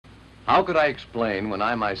How could I explain when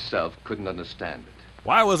I myself couldn't understand it?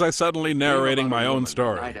 Why was I suddenly narrating my own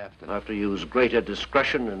story? I'll have to use greater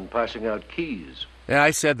discretion in passing out keys. Yeah,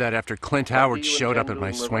 I said that after Clint Howard showed up at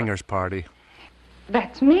my swingers party.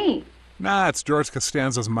 That's me. Nah, it's George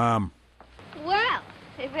Costanza's mom. Well,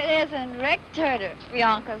 if it isn't Rick Turner,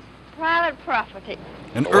 Bianca's private property.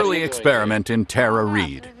 An early experiment in Tara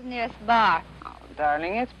Reid. Where's the nearest bar? Oh,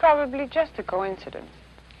 darling, it's probably just a coincidence.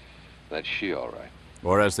 That's she, all right.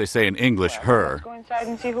 Or as they say in English, her. Let's go inside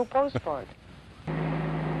and see who posed for it.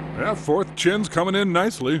 Yeah, fourth chin's coming in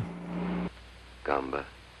nicely. Gamba.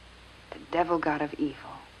 The devil god of evil.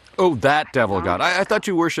 Oh, that devil god. I thought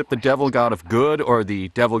you worshipped the devil god of good or the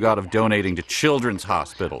devil god of donating to children's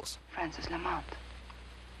hospitals. Francis Lamont.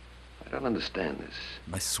 I don't understand this.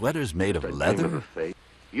 My sweater's made of leather?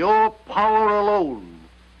 Your power alone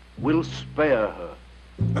will spare her.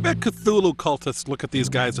 I bet Cthulhu cultists look at these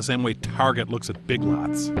guys the same way Target looks at Big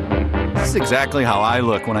Lots. This is exactly how I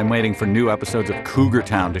look when I'm waiting for new episodes of Cougar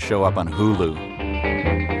Town to show up on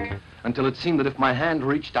Hulu. Until it seemed that if my hand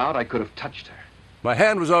reached out, I could have touched her. My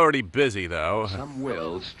hand was already busy, though. Some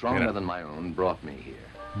will stronger than my own brought me here.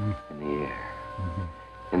 In the air.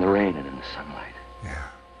 In the rain and in the sunlight. Yeah.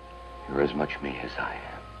 You're as much me as I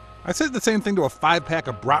am. I said the same thing to a 5-pack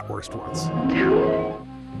of bratwurst once.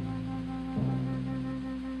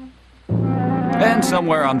 And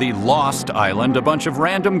somewhere on the Lost Island, a bunch of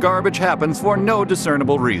random garbage happens for no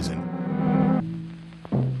discernible reason.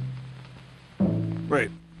 Wait,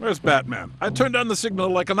 where's Batman? I turned on the signal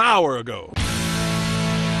like an hour ago.